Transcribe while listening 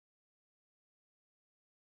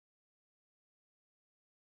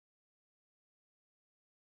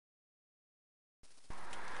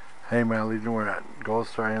Hey man, Legion, we're at Gold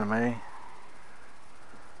Star Anime.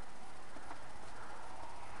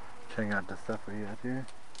 Checking out the stuff we got here.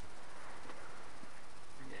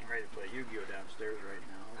 Getting ready to play Yu-Gi-Oh downstairs right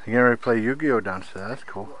now. You're getting ready to play Yu-Gi-Oh downstairs, that's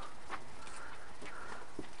cool.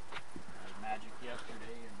 Magic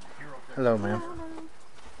yesterday and Hero. Hello man.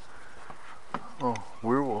 Oh,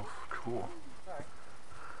 werewolf, cool.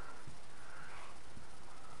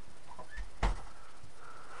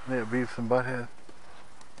 Yeah, Beavis and Butthead.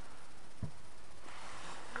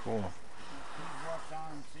 Cool. Walk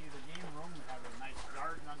down and see the game room. We have a nice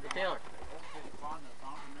garden under the Taylor.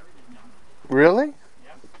 Really?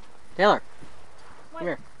 Yep. Taylor, come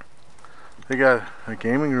here. They got a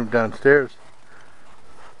gaming room downstairs.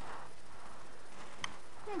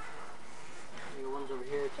 The ones over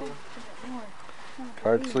here too.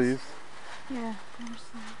 Card sleeves. Yeah, card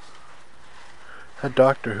sleeves. A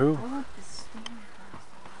Doctor Who. I want this stand.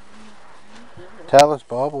 Talus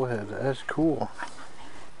bobblehead, that's cool.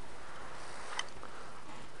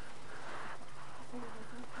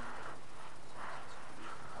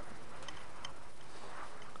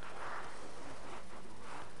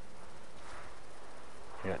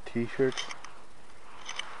 You got t-shirts.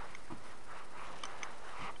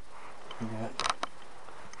 You got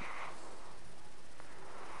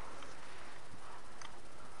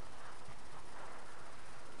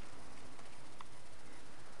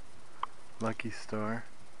Lucky Star.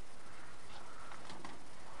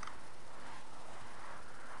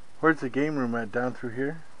 Where's the game room at? Down through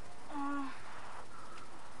here?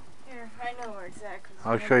 Here, I know where exactly.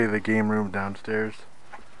 I'll show you the game room downstairs.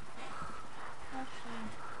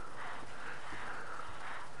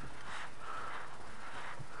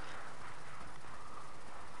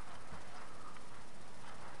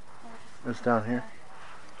 It's down here?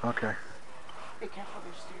 Okay. Be careful,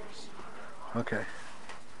 there's stairs. Okay.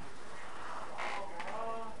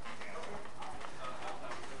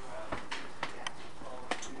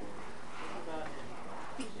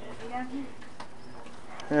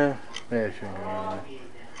 Yeah, maybe I shouldn't go down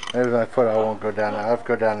there. Maybe my foot, I won't go down there. I'll have to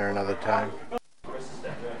go down there another time.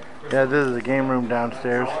 Yeah, this is the game room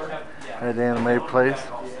downstairs at the anime place.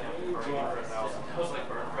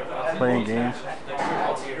 Playing games.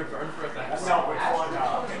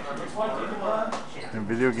 And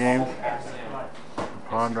video games.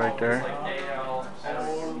 Pond right there.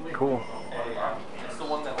 Cool.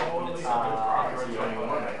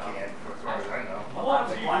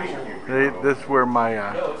 This is where my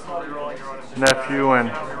nephew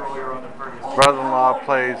and brother-in-law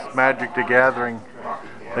plays Magic the Gathering.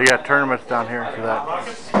 They got tournaments down here for that.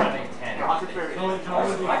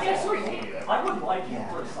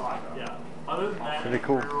 Pretty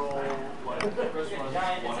cool.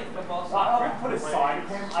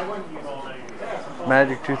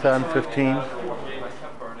 Magic 2015.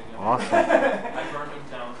 Awesome.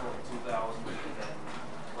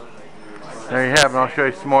 There you have it. I'll show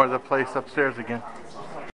you some more of the place upstairs again.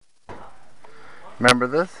 Remember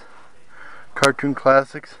this? Cartoon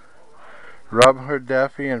Classics. Robin Hood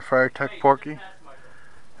Daffy and Friar Tuck Porky.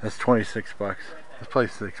 That's 26 bucks. This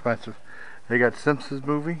place is expensive. They got Simpsons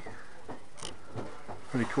movie.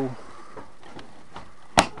 Pretty cool.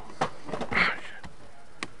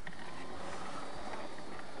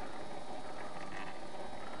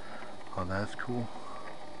 Oh, that's cool.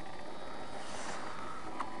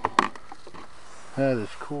 That is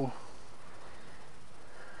cool.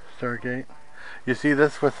 Stargate. You see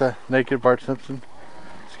this with the naked Bart Simpson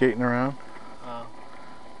skating around? Oh.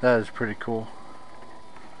 That is pretty cool.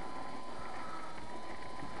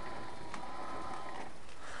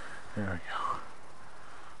 There we go.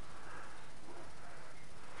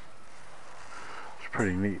 It's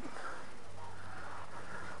pretty neat.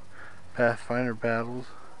 Pathfinder Battles.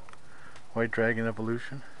 White Dragon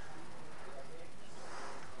Evolution.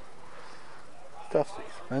 Stuff's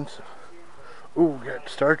expensive. Ooh, we got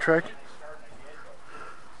Star Trek.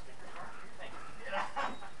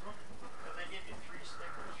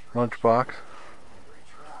 Lunchbox.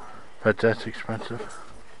 But that's expensive.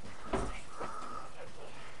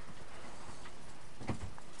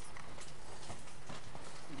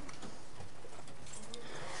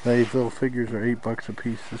 These little figures are 8 bucks a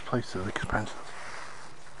piece. This place is expensive.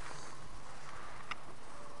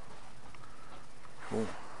 Cool.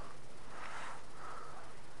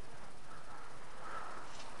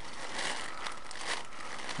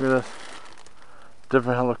 Look at this.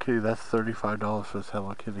 Different Hello Kitty. That's $35 for this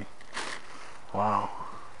Hello Kitty. Wow.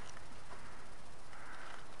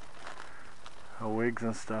 Wigs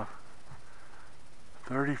and stuff.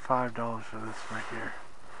 $35 for this right here.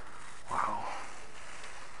 Wow.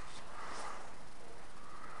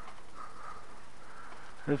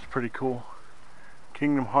 It's pretty cool.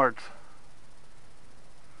 Kingdom Hearts.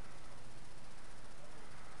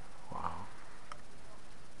 Wow.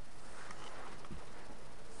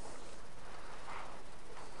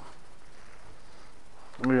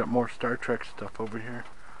 We got more Star Trek stuff over here.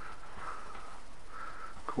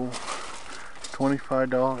 Cool.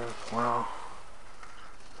 $25. Wow.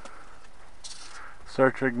 Star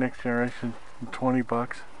Trek Next Generation,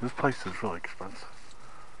 $20. This place is really expensive.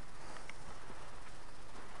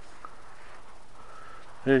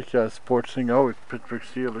 Here you got a sports thing. Oh, it's Pittsburgh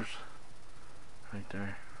Steelers. Right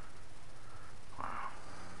there. Wow.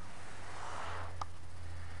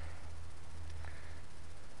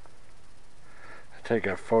 I take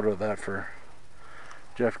a photo of that for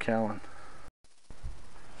Jeff Callan.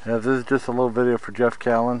 Yeah, this is just a little video for Jeff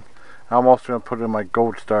Callan. I'm also going to put it in my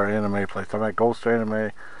Gold Star Anime place. I'm at Gold Star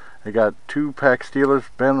Anime. They got 2-pack Steelers,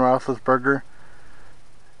 Ben Roethlisberger,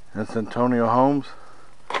 and Santonio Holmes.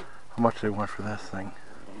 How much do they want for this thing?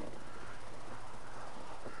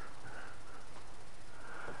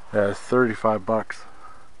 Yeah, it's $35.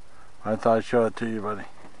 I thought I'd show it to you, buddy.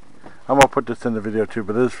 I'm going to put this in the video too,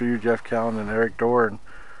 but this is for you, Jeff Callan and Eric Dorr and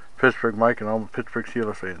Pittsburgh Mike and all the Pittsburgh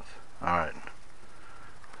Steelers fans. Alright.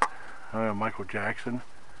 Michael Jackson.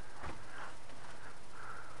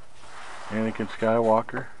 Anakin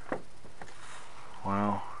Skywalker.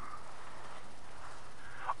 Wow.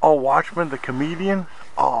 Oh, Watchmen, the comedian?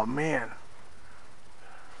 Oh, man.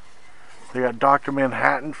 They got Dr.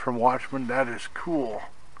 Manhattan from Watchmen. That is cool.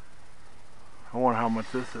 I wonder how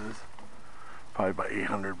much this is. Probably about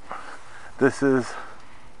 $800. This is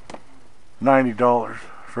 $90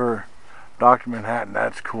 for Dr. Manhattan.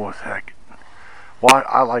 That's cool as heck. Well,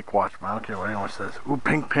 I like Watchmen. I don't care what anyone says. Ooh,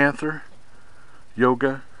 Pink Panther.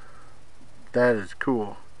 Yoga. That is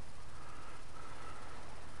cool.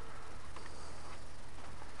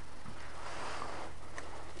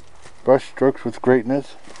 Brush strokes with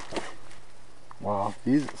greatness. Wow,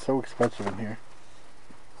 these are so expensive in here.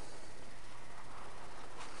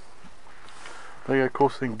 They got a cool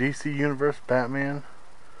thing. DC Universe, Batman,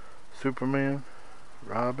 Superman,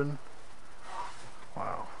 Robin.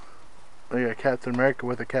 Wow. They got Captain America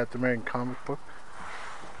with a Captain American comic book.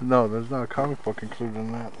 No, there's not a comic book included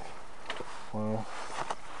in that. Wow.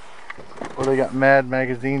 Well, they got Mad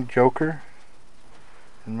Magazine Joker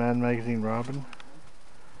and Mad Magazine Robin.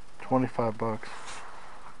 $25.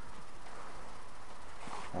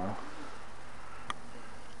 Wow.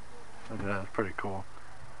 Look at that, that's pretty cool.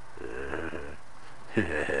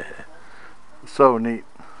 So neat.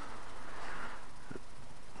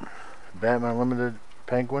 Batman Limited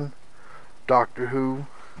Penguin. Doctor Who.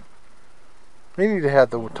 They need to have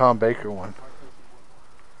the Tom Baker one.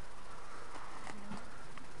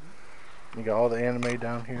 You got all the anime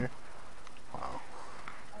down here. Wow.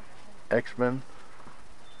 X-Men.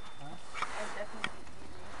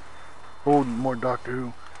 Oh, more Doctor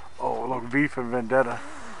Who. Oh, look, V for Vendetta.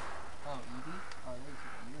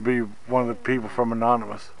 Be one of the people from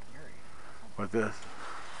Anonymous with this.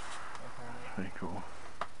 Pretty cool.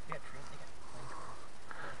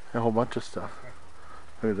 A whole bunch of stuff.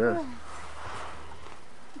 Look at this.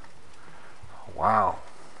 Wow.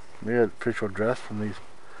 We had official dress from these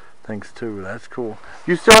things too. That's cool.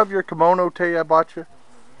 You still have your kimono, Tay, I bought you?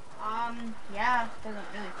 Yeah, doesn't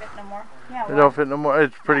really fit no more. Yeah, It don't fit no more.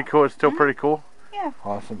 It's pretty cool. It's still pretty cool. Yeah.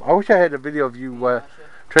 Awesome. I wish I had a video of you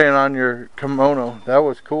trying on your kimono. That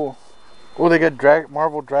was cool. Oh, they got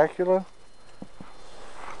Marvel Dracula.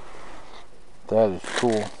 That is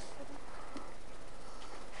cool.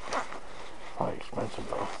 Probably expensive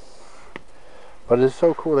though. But it's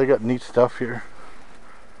so cool. They got neat stuff here.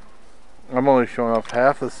 I'm only showing off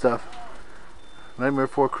half the stuff. Nightmare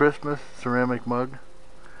Before Christmas ceramic mug.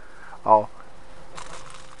 Oh,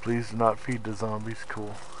 please do not feed the zombies.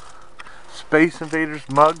 Cool. Space Invaders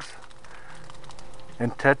mugs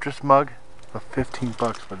and Tetris mug for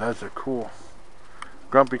 $15, but that's a cool.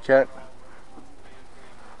 Grumpy Cat.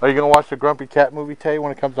 Are you gonna watch the Grumpy Cat movie, Tay,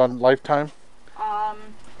 when it comes on Lifetime?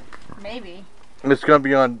 Maybe. It's gonna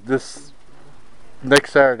be on this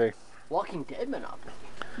next Saturday. Walking Dead Monopoly.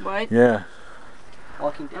 What? Yeah.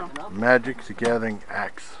 Walking Dead Monopoly. Magic the Gathering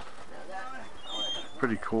Axe.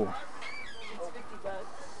 Pretty cool. It's $50.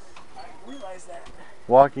 I realize that.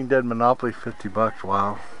 Walking Dead Monopoly, $50.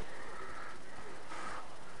 Wow.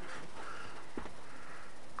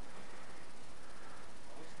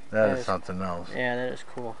 That is something else. Yeah, that is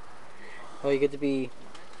cool. Oh, you get to be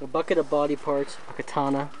a bucket of body parts, a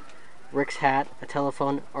katana, Rick's hat, a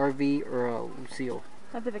telephone, RV, or a Lucille.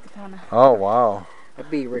 I'd be the katana. Oh wow.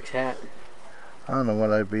 That'd be Rick's hat. I don't know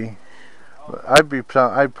what I'd be. I'd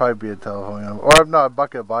probably be a telephone, or if not a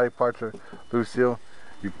bucket of body parts or Lucille.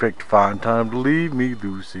 You picked a fine time to leave me,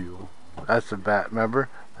 Lucille. That's the bat, remember?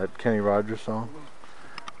 That Kenny Rogers song.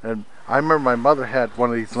 And I remember my mother had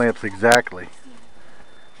one of these lamps exactly.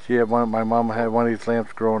 She had one. My mom had one of these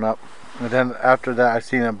lamps growing up. And then after that, I've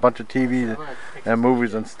seen a bunch of TV and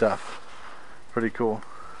movies and stuff. Pretty cool.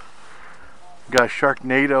 Got a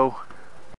Sharknado